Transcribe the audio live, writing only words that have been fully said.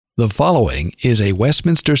The following is a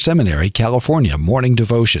Westminster Seminary, California morning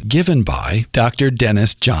devotion given by Dr.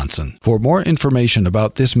 Dennis Johnson. For more information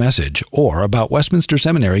about this message or about Westminster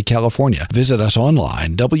Seminary, California, visit us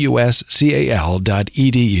online, wscal.edu,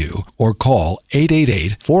 or call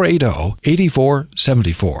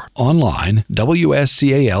 888-480-8474. Online,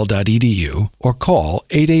 wscal.edu, or call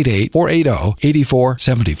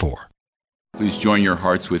 888-480-8474. Please join your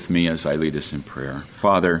hearts with me as I lead us in prayer.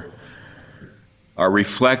 Father, our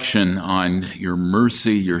reflection on your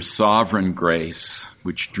mercy, your sovereign grace,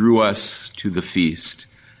 which drew us to the feast,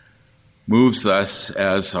 moves us,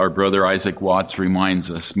 as our brother Isaac Watts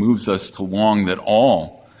reminds us, moves us to long that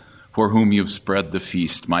all for whom you've spread the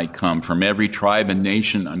feast might come from every tribe and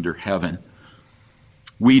nation under heaven.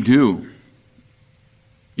 We do,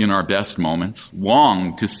 in our best moments,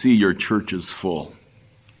 long to see your churches full.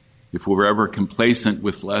 If we're ever complacent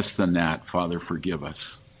with less than that, Father, forgive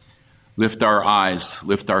us. Lift our eyes,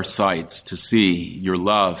 lift our sights to see your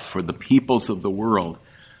love for the peoples of the world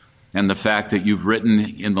and the fact that you've written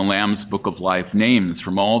in the Lamb's Book of Life names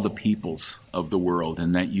from all the peoples of the world,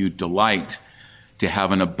 and that you delight to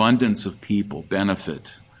have an abundance of people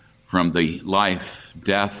benefit from the life,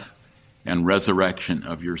 death, and resurrection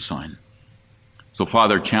of your Son. So,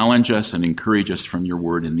 Father, challenge us and encourage us from your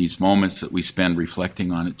word in these moments that we spend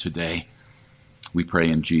reflecting on it today. We pray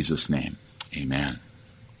in Jesus' name. Amen.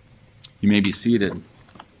 You may be seated.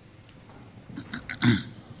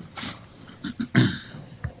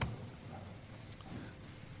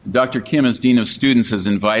 Dr. Kim, as Dean of Students, has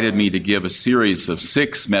invited me to give a series of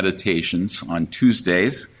 6 meditations on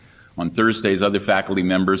Tuesdays. On Thursdays, other faculty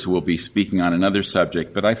members will be speaking on another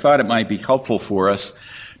subject, but I thought it might be helpful for us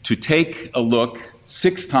to take a look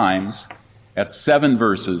 6 times at 7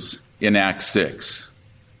 verses in Acts 6.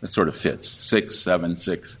 That sort of fits, 6, 7,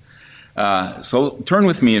 6. So turn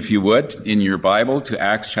with me, if you would, in your Bible to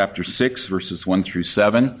Acts chapter 6, verses 1 through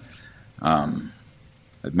 7. I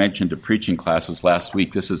mentioned to preaching classes last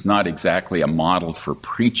week, this is not exactly a model for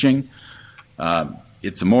preaching.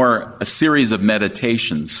 It's more a series of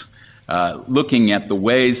meditations looking at the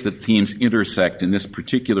ways that themes intersect in this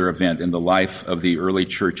particular event in the life of the early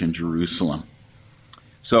church in Jerusalem.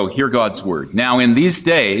 So hear God's word. Now in these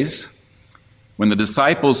days, when the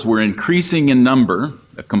disciples were increasing in number,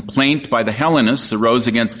 a complaint by the Hellenists arose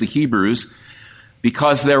against the Hebrews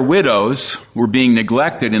because their widows were being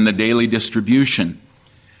neglected in the daily distribution.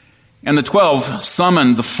 And the 12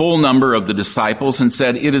 summoned the full number of the disciples and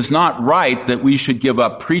said, "It is not right that we should give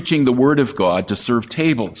up preaching the word of God to serve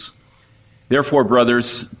tables. Therefore,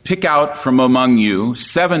 brothers, pick out from among you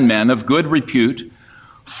 7 men of good repute,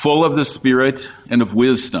 full of the Spirit and of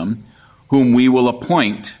wisdom, whom we will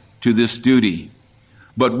appoint to this duty.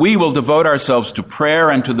 But we will devote ourselves to prayer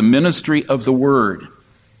and to the ministry of the word."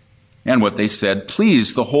 And what they said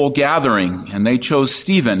pleased the whole gathering, and they chose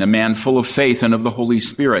Stephen, a man full of faith and of the Holy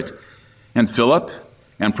Spirit, and Philip,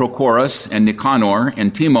 and Prochorus, and Nicanor,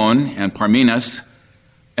 and Timon, and Parmenas,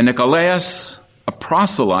 and Nicolaus, a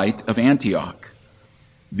proselyte of Antioch.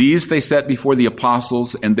 These they set before the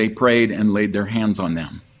apostles, and they prayed and laid their hands on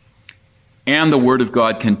them. And the word of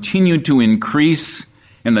God continued to increase,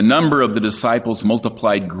 and the number of the disciples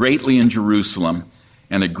multiplied greatly in Jerusalem,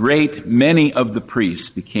 and a great many of the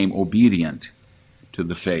priests became obedient to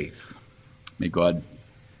the faith. May God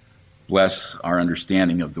bless our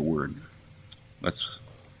understanding of the word. Let's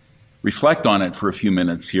reflect on it for a few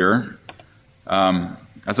minutes here.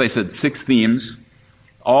 As I said, 6 themes,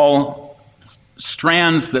 all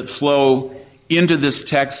strands that flow into this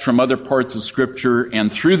text from other parts of Scripture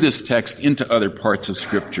and through this text into other parts of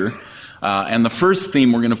Scripture. And the first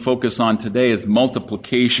theme we're going to focus on today is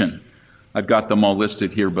multiplication. I've got them all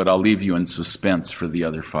listed here, but I'll leave you in suspense for the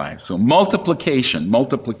other 5. So multiplication.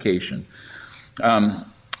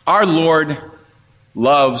 Our Lord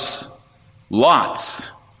loves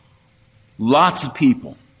lots of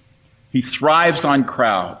people. He thrives on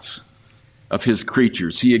crowds of his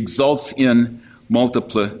creatures. He exults in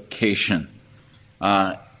multiplication.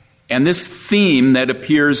 And this theme that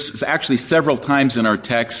appears actually several times in our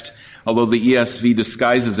text, although the ESV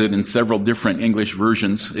disguises it in several different English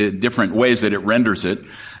versions, different ways that it renders it.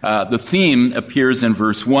 The theme appears in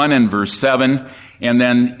verse 1 and verse 7, and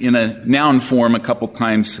then in a noun form a couple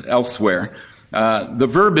times elsewhere. The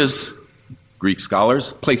verb is, Greek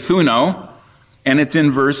scholars, plethuno, and it's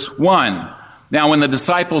in verse 1. Now, when the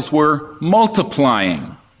disciples were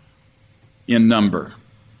multiplying in number,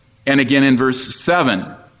 and again in verse 7,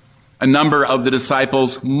 a number of the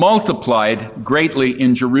disciples multiplied greatly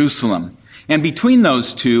in Jerusalem. And between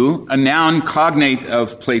those two, a noun cognate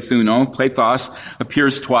of plethuno, plethos,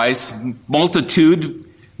 appears twice. Multitude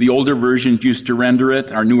the older versions used to render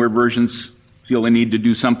it. Our newer versions feel the need to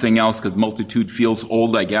do something else because multitude feels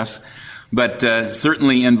old, I guess. But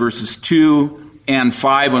certainly in verses 2 and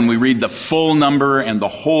 5, when we read the full number and the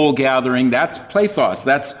whole gathering, that's plethos.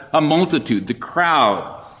 That's a multitude, the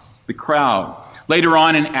crowd, the crowd. Later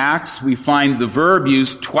on in Acts, we find the verb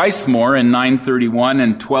used twice more in 9:31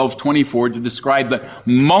 and 12:24 to describe the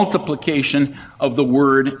multiplication of the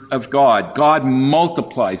Word of God. God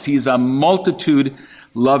multiplies. He's a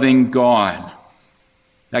multitude-loving God.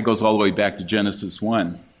 That goes all the way back to Genesis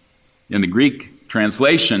 1. In the Greek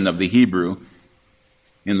translation of the Hebrew,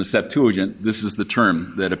 in the Septuagint, this is the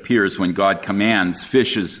term that appears when God commands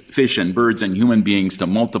fish and birds and human beings to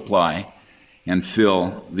multiply and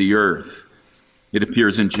fill the earth. It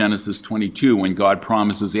appears in Genesis 22 when God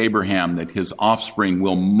promises Abraham that his offspring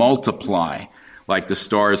will multiply like the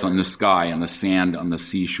stars on the sky and the sand on the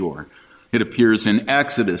seashore. It appears in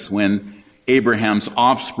Exodus when Abraham's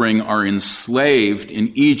offspring are enslaved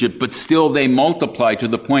in Egypt, but still they multiply to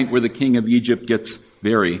the point where the king of Egypt gets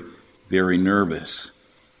very, very nervous.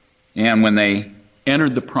 And when they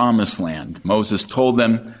entered the promised land, Moses told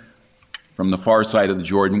them from the far side of the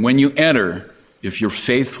Jordan, when you enter, if you're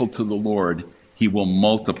faithful to the Lord, He will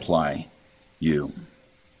multiply you.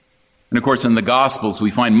 And of course, in the Gospels, we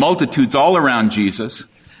find multitudes all around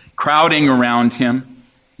Jesus, crowding around Him,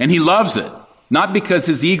 and He loves it. Not because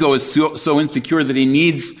His ego is so insecure that He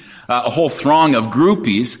needs a whole throng of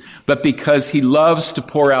groupies, but because He loves to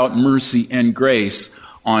pour out mercy and grace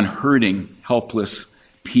on hurting, helpless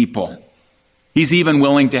people. He's even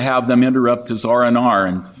willing to have them interrupt His R&R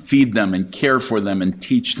and feed them and care for them and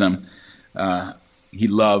teach them. He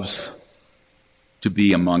loves to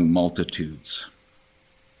be among multitudes.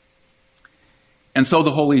 And so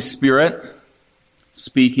the Holy Spirit,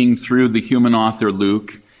 speaking through the human author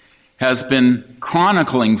Luke, has been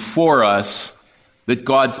chronicling for us that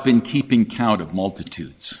God's been keeping count of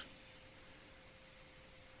multitudes.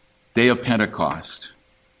 Day of Pentecost,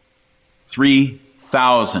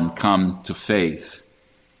 3,000 come to faith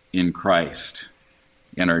in Christ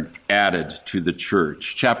and are added to the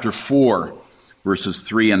church. Chapter 4, verses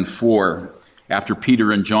 3 and 4. After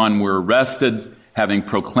Peter and John were arrested, having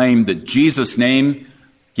proclaimed that Jesus' name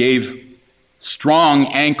gave strong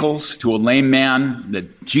ankles to a lame man,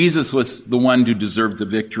 that Jesus was the one who deserved the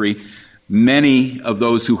victory, many of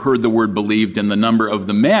those who heard the word believed, and the number of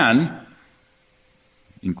the men,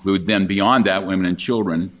 include then beyond that women and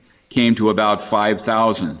children, came to about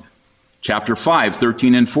 5,000. Chapter 5,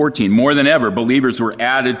 13 and 14. More than ever, believers were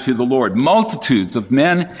added to the Lord. Multitudes of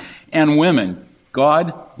men and women.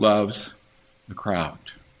 God loves the crowd.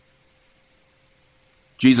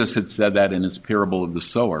 Jesus had said that in his parable of the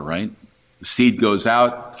sower, right? The seed goes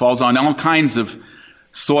out, falls on all kinds of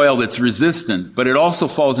soil that's resistant, but it also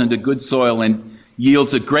falls into good soil and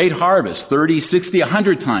yields a great harvest, 30, 60,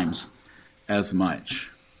 100 times as much.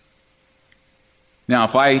 Now,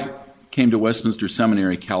 if I came to Westminster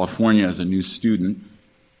Seminary, California as a new student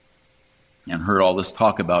and heard all this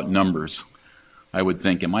talk about numbers, I would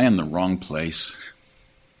think, am I in the wrong place?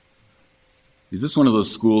 Is this one of those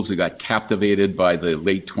schools that got captivated by the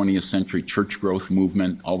late 20th century church growth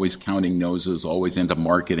movement, always counting noses, always into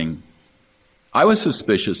marketing? I was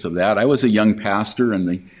suspicious of that. I was a young pastor in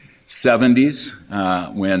the 70s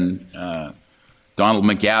when Donald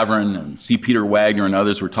McGavran and C. Peter Wagner and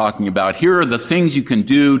others were talking about, here are the things you can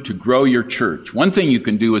do to grow your church. One thing you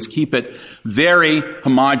can do is keep it very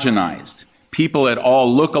homogenized. People that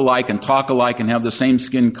all look alike and talk alike and have the same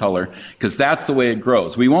skin color, because that's the way it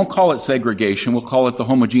grows. We won't call it segregation, we'll call it the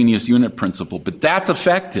homogeneous unit principle, but that's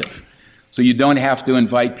effective. So you don't have to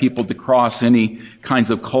invite people to cross any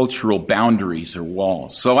kinds of cultural boundaries or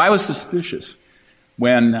walls. So I was suspicious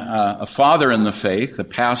when a father in the faith, a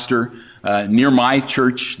pastor near my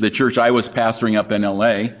church, the church I was pastoring up in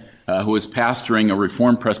L.A., who was pastoring a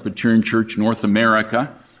Reformed Presbyterian church, North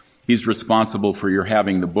America. He's responsible for your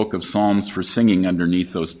having the book of Psalms for singing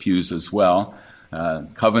underneath those pews as well.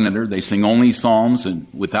 Covenanter, they sing only psalms and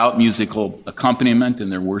without musical accompaniment in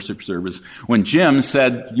their worship service. When Jim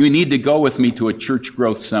said, you need to go with me to a church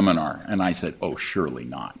growth seminar, and I said, oh, surely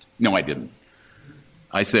not. No, I didn't.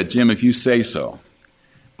 I said, Jim, if you say so.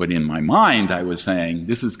 But in my mind, I was saying,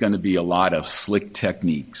 this is going to be a lot of slick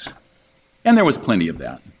techniques. And there was plenty of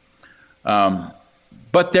that.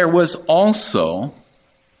 But there was also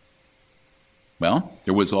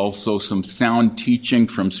some sound teaching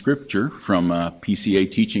from Scripture from a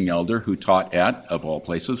PCA teaching elder who taught at, of all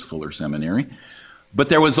places, Fuller Seminary. But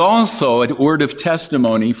there was also a word of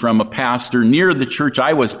testimony from a pastor near the church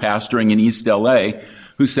I was pastoring in East LA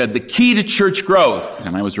who said, the key to church growth,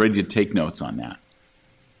 and I was ready to take notes on that,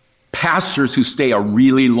 pastors who stay a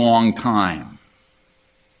really long time.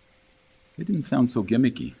 It didn't sound so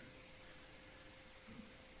gimmicky.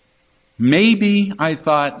 Maybe, I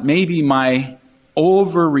thought, maybe my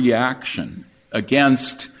overreaction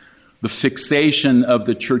against the fixation of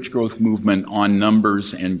the church growth movement on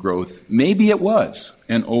numbers and growth, maybe it was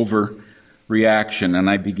an overreaction, and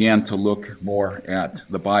I began to look more at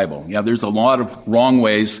the Bible. Yeah, there's a lot of wrong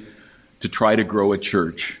ways to try to grow a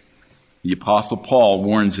church. The Apostle Paul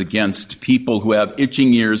warns against people who have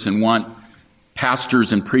itching ears and want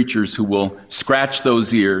pastors and preachers who will scratch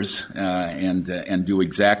those ears and do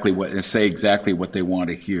exactly say exactly what they want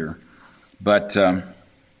to hear. But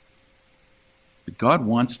God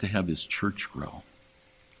wants to have his church grow.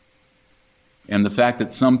 And the fact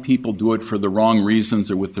that some people do it for the wrong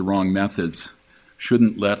reasons or with the wrong methods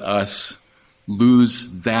shouldn't let us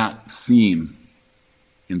lose that theme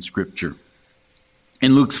in Scripture.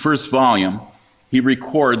 In Luke's first volume, he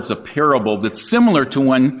records a parable that's similar to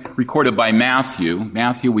one recorded by Matthew.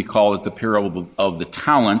 Matthew, we call it the parable of the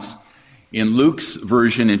talents. In Luke's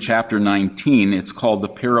version in chapter 19, it's called the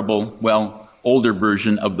parable, older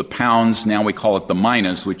version of the pounds. Now we call it the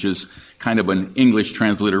minas, which is kind of an English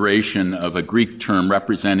transliteration of a Greek term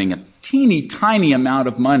representing a teeny tiny amount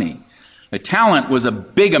of money. A talent was a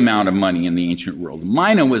big amount of money in the ancient world.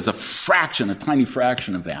 Mina was a tiny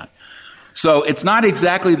fraction of that. So it's not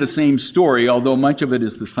exactly the same story, although much of it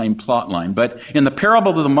is the same plot line. But in the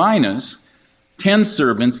parable of the minas, 10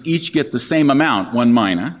 servants each get the same amount, 1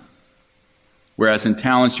 mina. Whereas in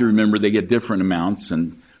talents, you remember, they get different amounts.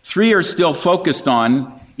 And 3 are still focused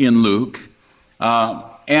on in Luke.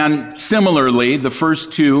 And similarly, the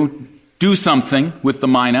first 2 do something with the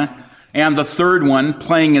mina. And the third one,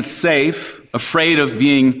 playing it safe, afraid of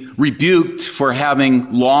being rebuked for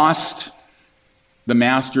having lost the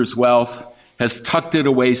master's wealth, has tucked it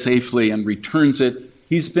away safely and returns it.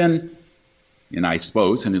 He's been, and I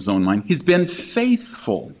suppose in his own mind, he's been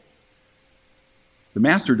faithful. The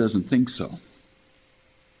master doesn't think so.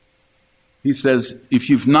 He says, if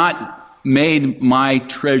you've not made my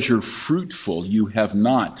treasure fruitful, you have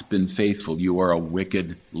not been faithful. You are a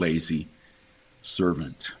wicked, lazy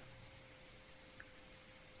servant.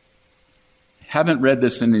 Haven't read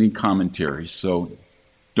this in any commentary, so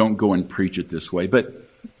don't go and preach it this way, but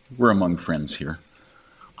we're among friends here.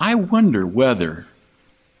 I wonder whether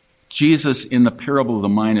Jesus in the parable of the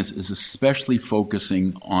minas is especially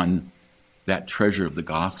focusing on that treasure of the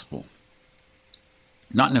gospel.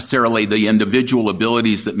 Not necessarily the individual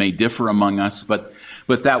abilities that may differ among us, but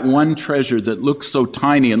that one treasure that looks so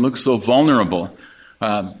tiny and looks so vulnerable,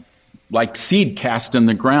 like seed cast in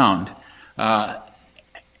the ground,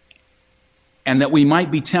 and that we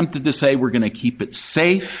might be tempted to say we're going to keep it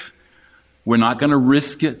safe, we're not going to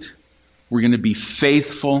risk it, we're going to be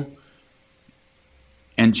faithful.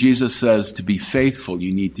 And Jesus says to be faithful,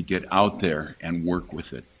 you need to get out there and work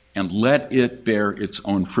with it and let it bear its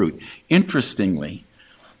own fruit. Interestingly,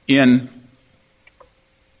 in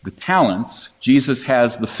the talents, Jesus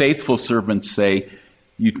has the faithful servants say,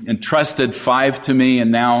 you entrusted 5 to me,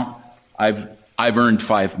 and now I've earned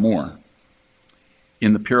 5 more.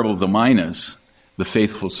 In the parable of the minas, the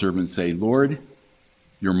faithful servants say, Lord,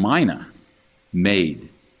 your mina made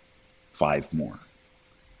 5 more.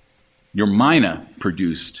 Your mina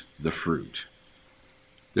produced the fruit.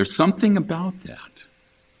 There's something about that.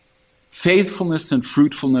 Faithfulness and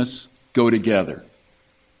fruitfulness go together.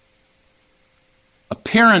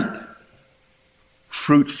 Apparent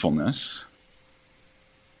fruitfulness,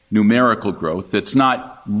 numerical growth, that's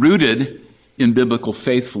not rooted in biblical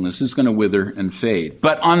faithfulness is going to wither and fade.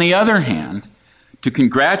 But on the other hand, to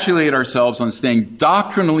congratulate ourselves on staying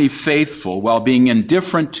doctrinally faithful while being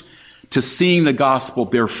indifferent to seeing the gospel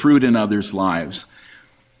bear fruit in others' lives,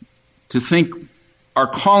 to think our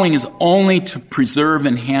calling is only to preserve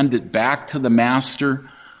and hand it back to the master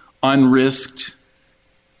unrisked,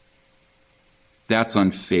 that's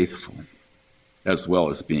unfaithful as well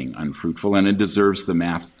as being unfruitful, and it deserves the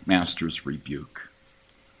master's rebuke.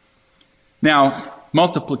 Now,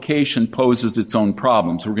 multiplication poses its own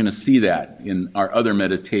problems. We're going to see that in our other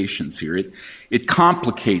meditations here. It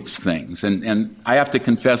complicates things, and I have to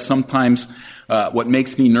confess sometimes what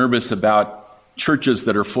makes me nervous about churches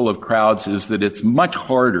that are full of crowds is that it's much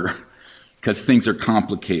harder because things are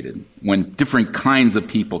complicated when different kinds of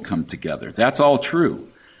people come together. That's all true.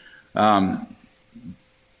 But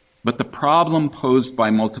the problem posed by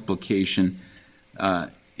multiplication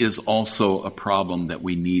is also a problem that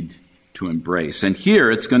we need to embrace. And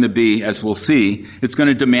here it's going to be, as we'll see, it's going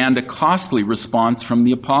to demand a costly response from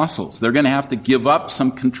the apostles. They're going to have to give up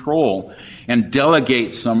some control and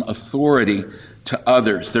delegate some authority to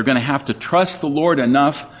others. They're going to have to trust the Lord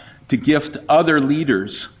enough to gift other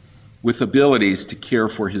leaders with abilities to care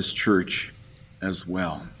for his church as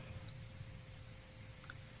well.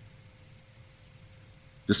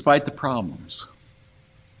 Despite the problems,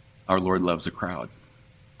 our Lord loves a crowd,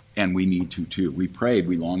 and we need to too. We prayed,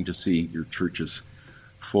 we long to see your churches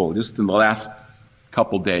full. Just in the last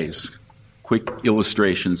couple days, quick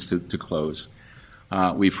illustrations to close.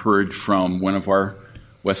 We've heard from one of our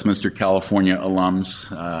Westminster, California alums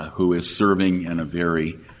who is serving in a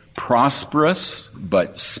very prosperous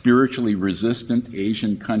but spiritually resistant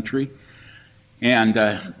Asian country. And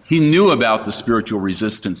he knew about the spiritual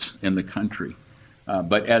resistance in the country.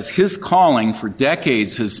 But as his calling for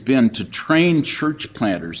decades has been to train church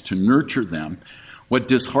planters, to nurture them, what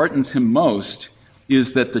disheartens him most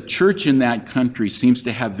is that the church in that country seems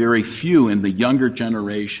to have very few in the younger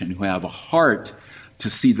generation who have a heart to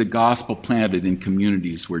see the gospel planted in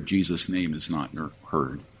communities where Jesus' name is not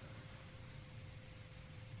heard.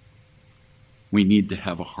 We need to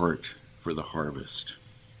have a heart for the harvest.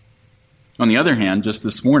 On the other hand, just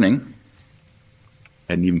this morning,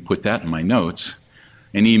 I hadn't even put that in my notes,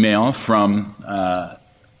 an email from a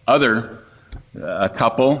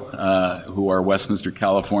couple who are Westminster,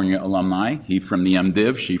 California alumni. He from the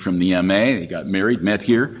MDiv, she from the MA. They got married, met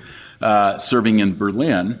here, serving in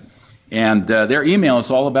Berlin. And their email is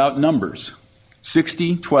all about numbers.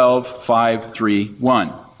 60, 12, 5, 3,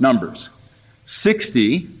 1. Numbers.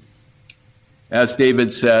 60, as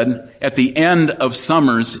David said, at the end of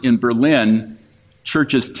summers in Berlin,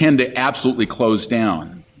 churches tend to absolutely close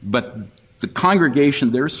down. But the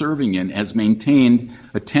congregation they're serving in has maintained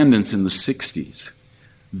attendance in the 60s.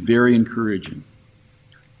 Very encouraging.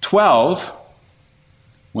 12,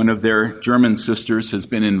 one of their German sisters has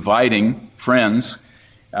been inviting friends,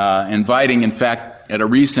 in fact, at a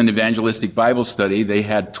recent evangelistic Bible study, they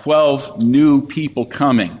had 12 new people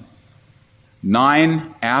coming.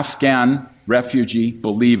 9 Afghan refugee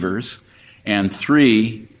believers and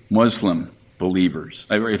 3 Muslim believers.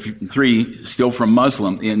 3 still from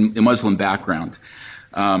in Muslim background.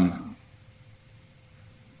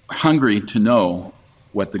 Hungry to know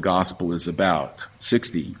what the gospel is about.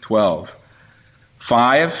 60, 12.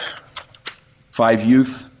 5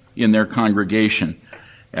 youth in their congregation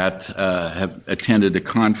have attended a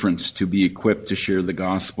conference to be equipped to share the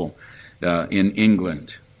gospel in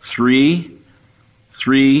England. 3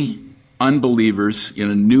 unbelievers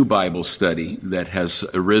in a new Bible study that has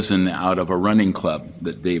arisen out of a running club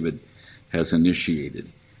that David has initiated.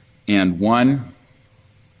 And one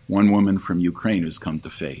woman from Ukraine who's come to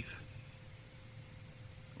faith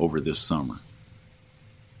over this summer.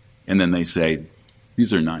 And then they say,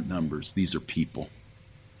 these are not numbers, these are people.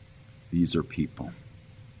 These are people.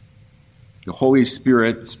 The Holy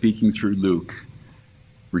Spirit, speaking through Luke,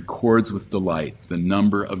 records with delight the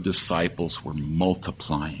number of disciples were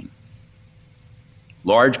multiplying.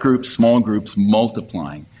 Large groups, small groups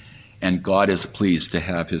multiplying. And God is pleased to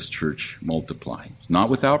have his church multiply. Not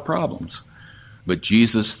without problems. But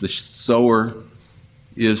Jesus, the sower,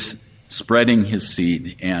 is spreading his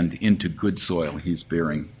seed, and into good soil he's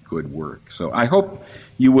bearing good work. So I hope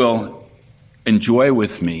you will enjoy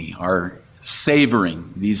with me our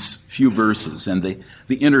savoring these few verses and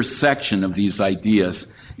the intersection of these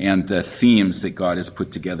ideas and themes that God has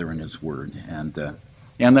put together in his word, and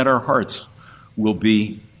that our hearts will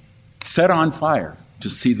be set on fire to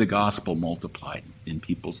see the gospel multiplied in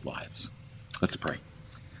people's lives. Let's pray.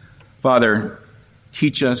 Father,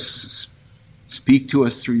 teach us, speak to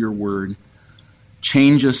us through your word,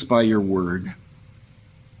 change us by your word,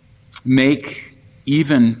 make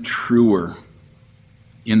even truer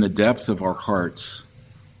in the depths of our hearts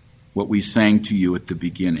what we sang to you at the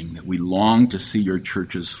beginning, that we long to see your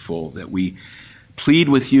churches full, that we plead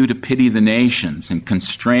with you to pity the nations and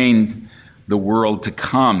constrain the world to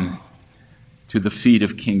come to the feet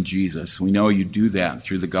of King Jesus. We know you do that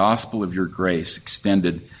through the gospel of your grace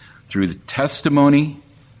extended through the testimony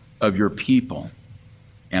of your people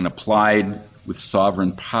and applied with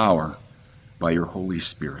sovereign power by your Holy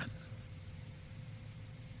Spirit.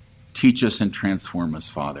 Teach us and transform us,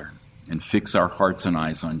 Father, and fix our hearts and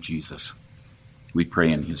eyes on Jesus. We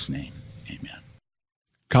pray in his name. Amen.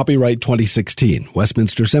 Copyright 2016,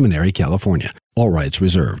 Westminster Seminary, California. All rights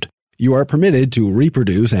reserved. You are permitted to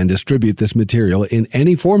reproduce and distribute this material in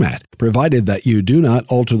any format, provided that you do not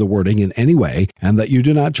alter the wording in any way and that you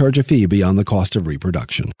do not charge a fee beyond the cost of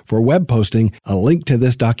reproduction. For web posting, a link to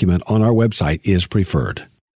this document on our website is preferred.